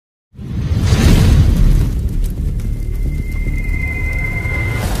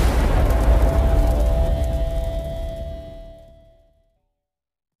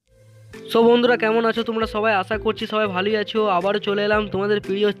So বন্ধুরা কেমন আছো তোমরা সবাই? আশা করছি সবাই ভালোই আছো। আবারও চলে এলাম তোমাদের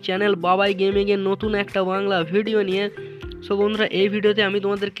প্রিয় চ্যানেল বাবাই গেমিংয়ের নতুন একটা বাংলা ভিডিও নিয়ে। সো বন্ধুরা এই ভিডিওতে আমি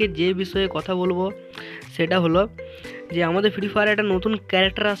তোমাদেরকে যে বিষয়ে কথা বলবো সেটা হলো যে আমাদের ফ্রি ফায়ারে একটা নতুন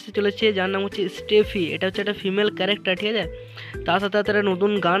ক্যারেক্টার আসতে চলেছে যার নাম হচ্ছে স্টেফি। এটা হচ্ছে একটা ফিমেল ক্যারেক্টার, ঠিক আছে। তার সাথে সাথে একটা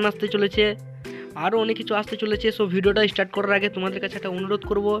নতুন গান আসতে চলেছে, আরও অনেক কিছু আসতে চলেছে। সো ভিডিওটা স্টার্ট করার আগে তোমাদের কাছে একটা অনুরোধ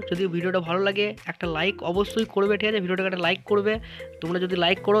করব, যদি ভিডিওটা ভালো লাগে একটা লাইক অবশ্যই করবে, ঠিক আছে। ভিডিওটাকে একটা লাইক করবে। তোমরা যদি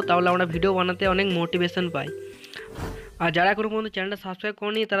লাইক করো তাহলে আমরা ভিডিও বানাতে অনেক মোটিভেশন পাই। আর যারা এখনও পর্যন্ত চ্যানেলটা সাবস্ক্রাইব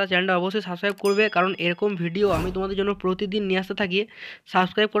করেনি তারা চ্যানেলটা অবশ্যই সাবস্ক্রাইব করবে, কারণ এরকম ভিডিও আমি তোমাদের জন্য প্রতিদিন নিয়ে আসতে থাকি।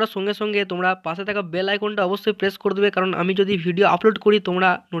 সাবস্ক্রাইব করার সঙ্গে সঙ্গে তোমরা পাশে থাকা বেল আইকনটা অবশ্যই প্রেস করে দেবে, কারণ আমি যদি ভিডিও আপলোড করি তোমরা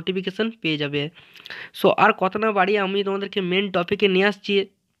নোটিফিকেশান পেয়ে যাবে। সো আর কথা না বাড়িয়ে আমি তোমাদেরকে মেন টপিকে নিয়ে আসছি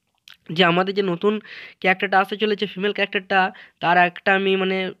যে আমাদের যে নতুন ক্যারেক্টারটা আসতে চলেছে ফিমেল ক্যারেক্টারটা, তার একটা আমি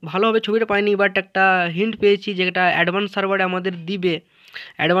ভালোভাবে ছবিটা পাইনি, বাট একটা হিন্ট পেয়েছি যেটা অ্যাডভান্স সার্ভারে আমাদের দিবে।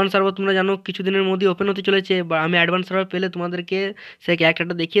 অ্যাডভান্স সার্ভার তোমরা জানো কিছুদিনের মধ্যে ওপেন হতে চলেছে, বা আমি অ্যাডভান্স সার্ভার পেলে তোমাদেরকে সেই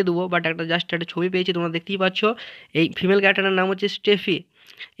ক্যারেক্টারটা দেখিয়ে দেবো। বাট একটা জাস্ট একটা ছবি পেয়েছি, তোমরা দেখতেই পাচ্ছ। এই ফিমেল ক্যারেক্টারের নাম হচ্ছে স্টেফি।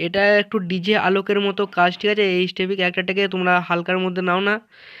 এটা একটু ডিজে আলোকের মতো কাজ, ঠিক আছে। এই স্টেফি ক্যারেক্টারটাকে তোমরা হালকার মধ্যে নাও না।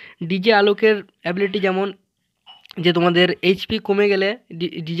 ডিজে আলোকের অ্যাবিলিটি যেমন যে তোমাদের এইচপি কমে গেলে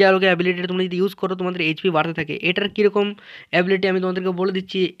ডিজে আলোকের অ্যাবিলিটিটা তোমরা যদি ইউজ করো তোমাদের এইচপি বাড়তে থাকে। এটার কীরকম অ্যাবিলিটি আমি তোমাদেরকে বলে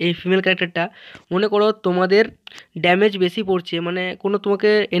দিচ্ছি। এই ফিমেল ক্যারেক্টারটা মনে করো তোমাদের ড্যামেজ বেশি পড়ছে, কোনো তোমাকে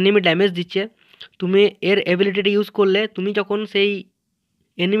এনিমি ড্যামেজ দিচ্ছে, তুমি এর অ্যাবিলিটিটা ইউজ করলে তুমি যখন সেই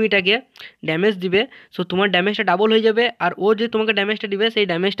এনিমিটাকে ড্যামেজ দিবে, সো তোমার ড্যামেজটা ডাবল হয়ে যাবে। আর ও যে তোমাকে ড্যামেজটা দিবে সেই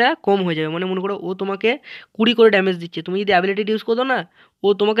ড্যামেজটা কম হয়ে যাবে। মনে করো ও তোমাকে 20 করে ড্যামেজ দিচ্ছে, তুমি যদি অ্যাবিলিটি ইউজ করো না, ও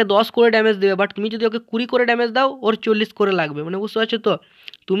তোমাকে 10 করে ড্যামেজ দেবে। বাট তুমি যদি ওকে 20 করে ড্যামেজ দাও ওর 40 করে লাগবে। বুঝতে পারছো তো?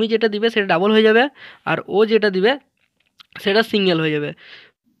 তুমি যেটা দিবে সেটা ডাবল হয়ে যাবে, আর ও যেটা দিবে সেটা সিঙ্গেল হয়ে যাবে।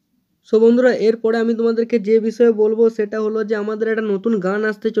 সো বন্ধুরা এরপরে আমি তোমাদেরকে যে বিষয়ে বলবো সেটা হলো যে আমাদের একটা নতুন গান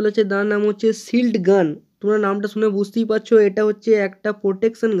আসতে চলেছে, যার নাম হচ্ছে শিল্ড গান। তোমরা নামটা শুনে বুঝতেই পারছো, এটা হচ্ছে একটা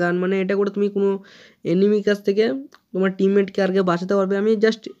প্রোটেকশন গান। এটা করে তুমি কোনো এনিমির কাছ থেকে তোমার টিমমেটকে আগে বাঁচাতে পারবে। আমি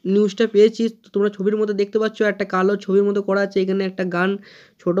জাস্ট নিউজটা পেয়েছি, তো তোমরা ছবির মধ্যে দেখতে পাচ্ছ একটা কালো ছবির মধ্যে করা আছে, এখানে একটা গান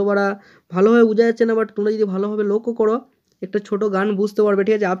ছোটো বড়া ভালোভাবে বোঝা যাচ্ছে না, বাট তোমরা যদি ভালোভাবে লক্ষ্য করো একটা ছোট গান বুঝতে পারবে,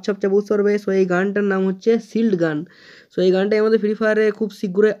 ঠিক আছে, আপছা বুঝতে পারবে। সো এই গানটার নাম হচ্ছে শিল্ড গান। সো এই গানটাই আমাদের ফ্রি ফায়ারে খুব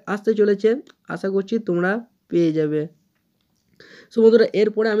শীঘ্রই আসতে চলেছে, আশা করছি তোমরা পেয়ে যাবে। সো বন্ধুরা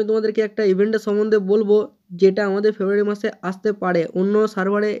এরপরে আমি তোমাদেরকে একটা ইভেন্টের সম্বন্ধে বলবো যেটা আমাদের ফেব্রুয়ারি মাসে আসতে পারে। অন্য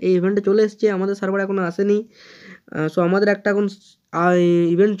সার্ভারে এই ইভেন্টটা চলে এসেছে, আমাদের সার্ভারে এখনও আসেনি। সো আমাদের একটা এখন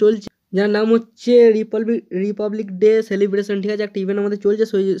ইভেন্ট চলছে যার নাম হচ্ছে রিপাবলিক ডে সেলিব্রেশন, ঠিক আছে। একটা ইভেন্ট আমাদের চলছে,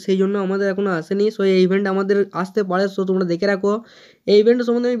 সেই জন্য আমাদের এখনও আসেনি। সো এই ইভেন্ট আমাদের আসতে পারে, সো তোমরা দেখে রাখো। এই ইভেন্টের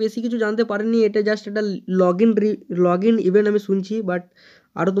সম্বন্ধে আমি বেশি কিছু জানতে পারিনি, এটা জাস্ট একটা লগ ইন ইভেন্ট আমি শুনছি। বাট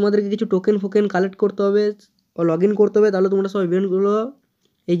আরও তোমাদেরকে কিছু টোকেন কালেক্ট করতে হবে ও লগ ইন করতে হবে, তাহলে তোমরা সব ইভেন্টগুলো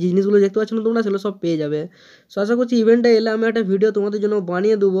এই জিনিসগুলো দেখতে পাচ্ছ না তোমরা, সেগুলো সব পেয়ে যাবে। সো আশা করছি ইভেন্টটা এলে আমি একটা ভিডিও তোমাদের জন্য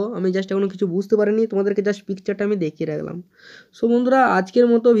বানিয়ে দেবো। আমি জাস্ট এখনও কিছু বুঝতে পারিনি, তোমাদেরকে জাস্ট পিকচারটা আমি দেখিয়ে রাখলাম। সো বন্ধুরা আজকের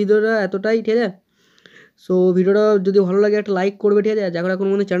মতো ভিডিওটা এতটাই, ঠিক আছে। সো ভিডিওটা যদি ভালো লাগে একটা লাইক করবে, ঠিক আছে। যারা এখন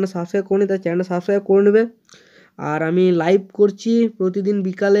মনে চ্যানেলটা সাবস্ক্রাইব করেনি তার চ্যানেলটা সাবস্ক্রাইব করে নেবে। আর আমি লাইভ করছি প্রতিদিন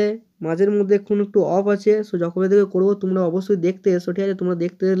বিকালে, মাঝের মধ্যে একটু অফ আছে। সো যখন থেকে করবো তোমরা অবশ্যই দেখতে এসো, ঠিক আছে। তোমরা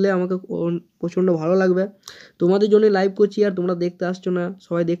দেখতে এলে আমাকে প্রচণ্ড ভালো লাগবে। তোমাদের জন্যই লাইভ করছি আর তোমরা দেখতে আসছো না,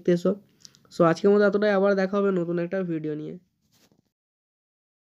 সবাই দেখতে এসো। সো আজকের মতো এতটাই, আবার দেখা হবে নতুন একটা ভিডিও নিয়ে।